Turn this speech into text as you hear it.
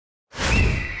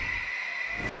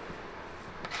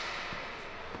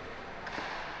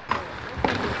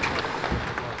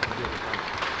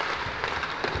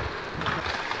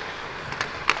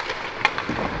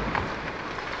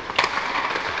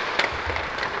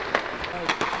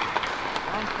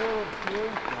Не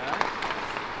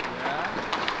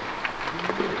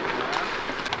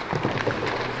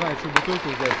знаю, что бутылку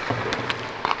взять.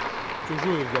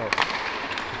 Чужую взял.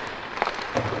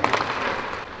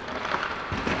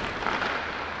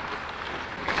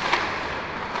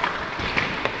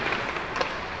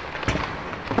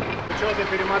 Что, ты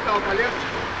перемотал полегче?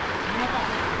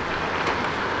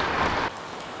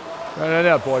 Right in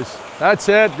there, boys. That's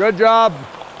it. Good job.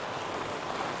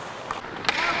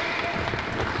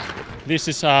 This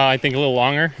is, I think, a little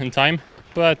longer in time,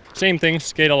 but same thing.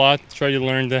 Skate a lot, try to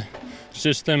learn the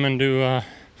system and do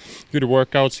good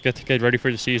workouts, get ready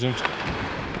for the season.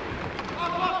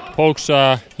 Pokes,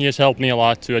 he has helped me a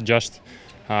lot to adjust.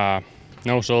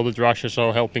 Knows a little bit Russian,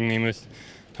 so helping me with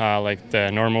like the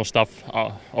normal stuff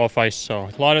off ice. So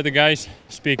a lot of the guys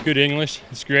speak good English.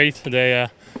 It's great. They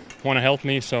want to help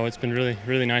me, so it's been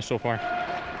really nice so far.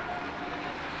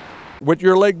 With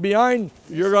your leg behind,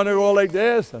 you're gonna go like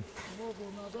this.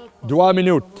 2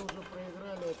 minutes.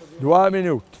 2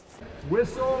 minutes.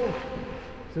 Whistle.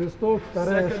 Свисток,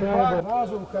 вторая шайба.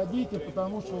 Сразу уходите,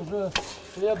 потому что уже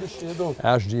следующие идут.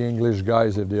 Ask the English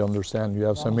guys if they understand. You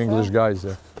have some English guys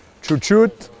there.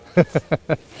 Chut-chut.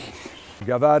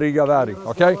 Gavari, gavari.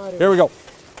 Okay, here we go.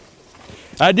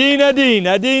 Adin, Adin,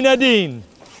 Adin, Adin.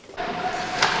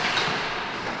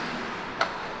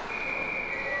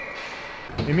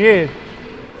 Имеет.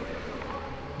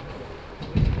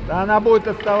 Да она будет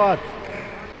оставаться.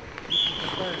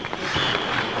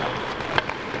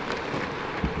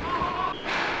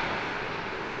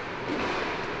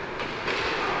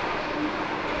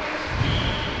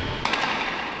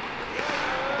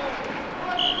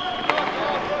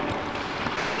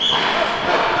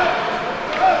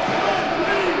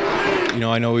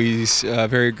 I know he's a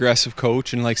very aggressive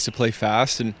coach and likes to play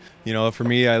fast, and for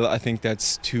me, I think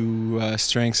that's two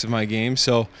strengths of my game.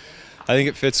 So I think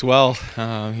it fits well.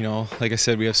 Like I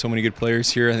said, we have so many good players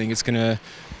here. I think it's going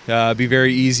to be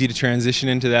very easy to transition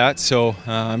into that. So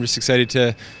I'm just excited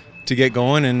to get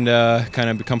going and kind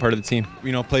of become part of the team.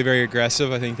 Play very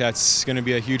aggressive. I think that's going to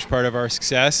be a huge part of our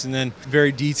success. And then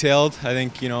very detailed. I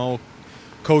think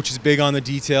coach is big on the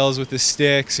details with the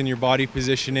sticks and your body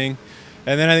positioning.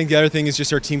 And then I think the other thing is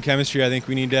just our team chemistry. I think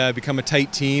we need to become a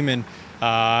tight team and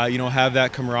have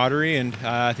that camaraderie, and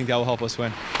I think that will help us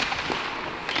win.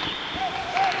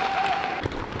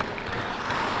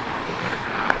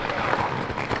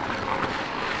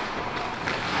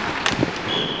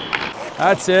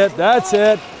 That's it, that's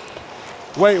it.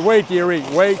 Wait, Yuri,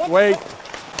 wait.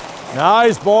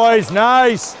 Nice, boys,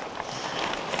 nice.